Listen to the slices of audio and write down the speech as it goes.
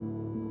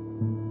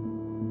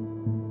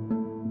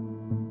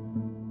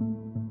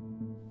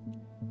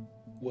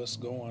what's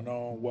going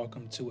on?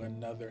 Welcome to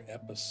another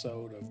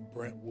episode of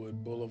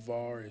Brentwood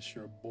Boulevard. It's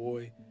your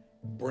boy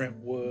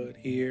Brentwood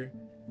here.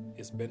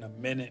 It's been a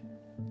minute,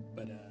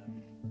 but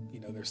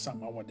there's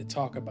something I wanted to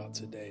talk about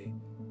today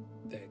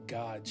that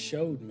God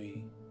showed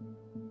me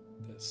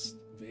that's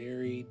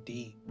very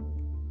deep.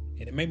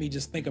 And it made me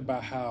just think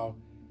about how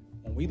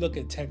when we look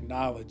at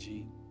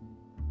technology,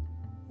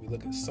 we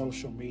look at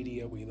social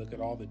media, we look at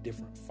all the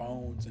different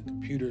phones and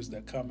computers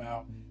that come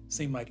out.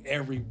 Seem like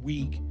every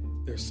week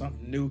there's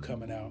something new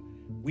coming out.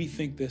 We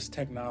think this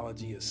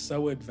technology is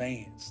so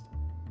advanced,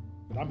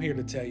 but I'm here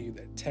to tell you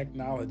that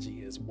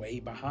technology is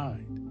way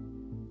behind.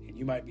 And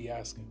you might be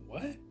asking,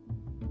 what?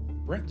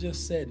 Brent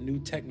just said new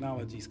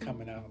technology's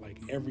coming out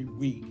like every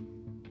week.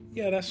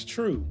 Yeah, that's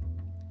true.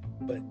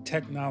 But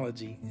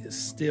technology is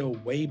still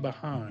way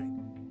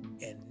behind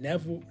and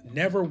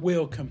never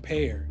will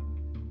compare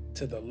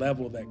to the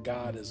level that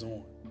God is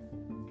on.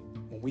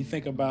 When we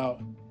think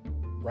about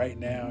right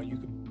now, you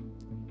can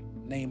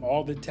name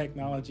all the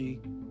technology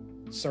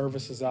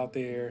services out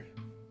there.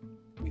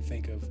 We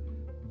think of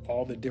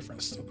all the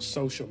different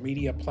social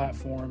media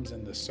platforms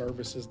and the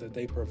services that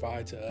they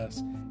provide to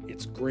us.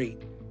 It's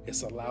great.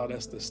 It's allowed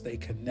us to stay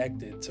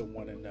connected to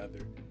one another.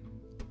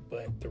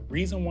 But the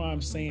reason why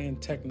I'm saying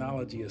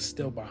technology is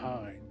still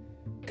behind,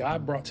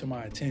 God brought to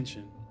my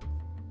attention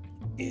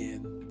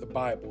in the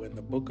Bible, in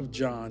the book of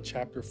John,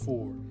 chapter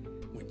 4,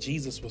 when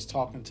Jesus was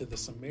talking to the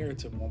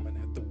Samaritan woman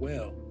at the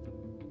well.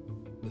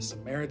 The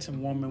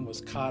Samaritan woman was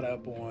caught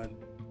up on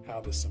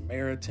how the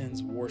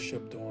Samaritans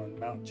worshiped on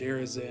Mount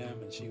Gerizim,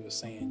 and she was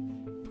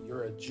saying,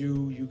 you're a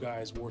Jew, you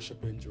guys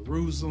worship in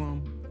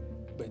Jerusalem.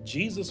 But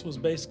Jesus was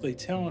basically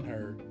telling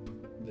her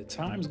the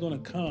time's going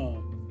to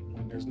come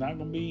when it's not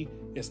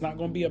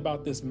going to be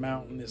about this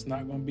mountain. It's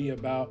not going to be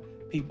about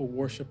people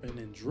worshiping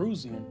in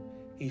Jerusalem.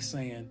 He's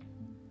saying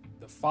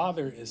the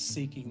Father is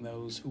seeking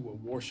those who will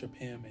worship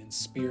him in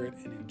spirit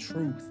and in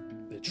truth,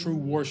 the true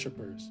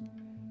worshipers.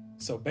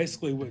 So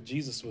basically what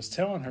Jesus was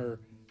telling her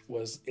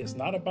was it's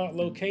not about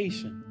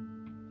location.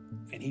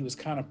 And he was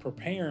kind of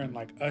preparing,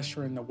 like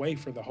ushering the way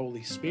for the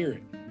Holy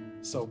Spirit.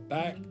 So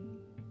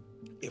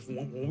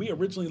when we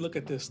originally look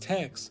at this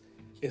text,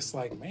 it's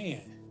like,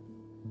 man,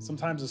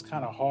 sometimes it's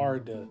kind of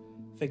hard to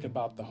think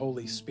about the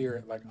Holy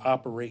Spirit like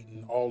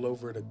operating all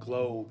over the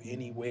globe,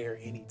 anywhere,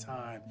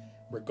 anytime,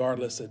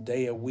 regardless of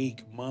day of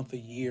week, month of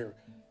year,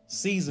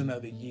 season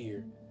of the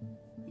year,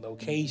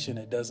 location,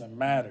 it doesn't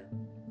matter.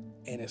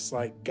 And it's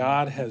like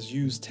God has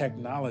used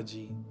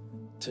technology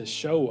to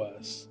show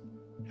us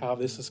how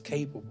this is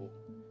capable.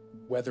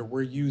 Whether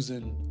we're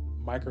using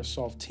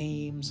Microsoft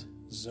Teams,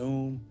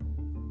 Zoom,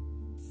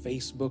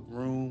 Facebook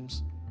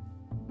Rooms,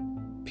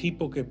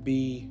 people could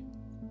be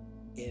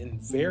in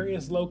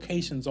various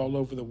locations all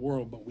over the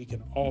world, but we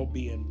can all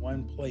be in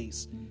one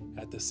place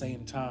at the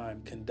same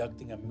time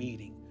conducting a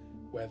meeting,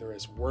 whether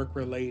it's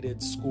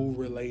work-related,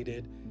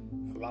 school-related.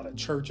 A lot of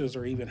churches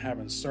are even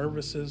having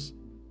services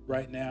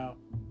right now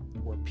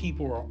where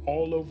people are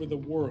all over the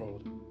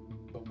world,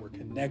 but we're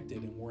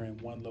connected and we're in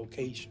one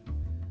location.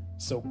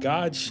 So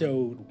God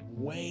showed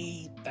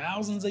way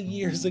thousands of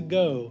years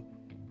ago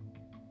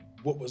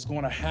what was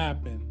going to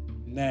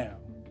happen now.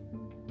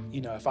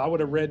 If I would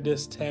have read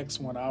this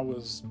text when I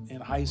was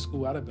in high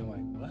school, I'd have been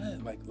like,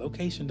 what? Like,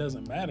 location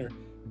doesn't matter.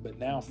 But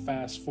now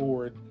fast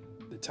forward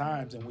the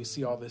times and we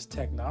see all this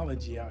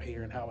technology out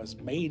here and how it's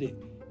made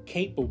it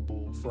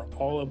capable for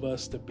all of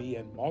us to be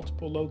in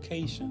multiple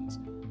locations,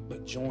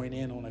 but join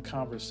in on a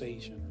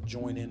conversation or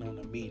join in on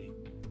a meeting.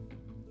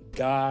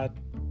 God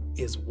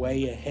is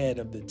way ahead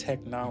of the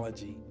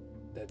technology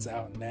that's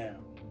out now.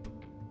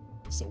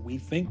 So we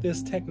think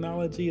this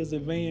technology is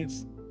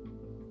advanced,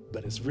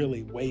 but it's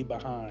really way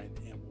behind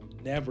and will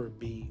never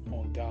be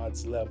on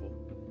God's level.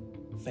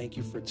 Thank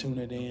you for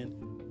tuning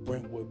in.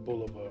 Brentwood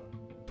Boulevard.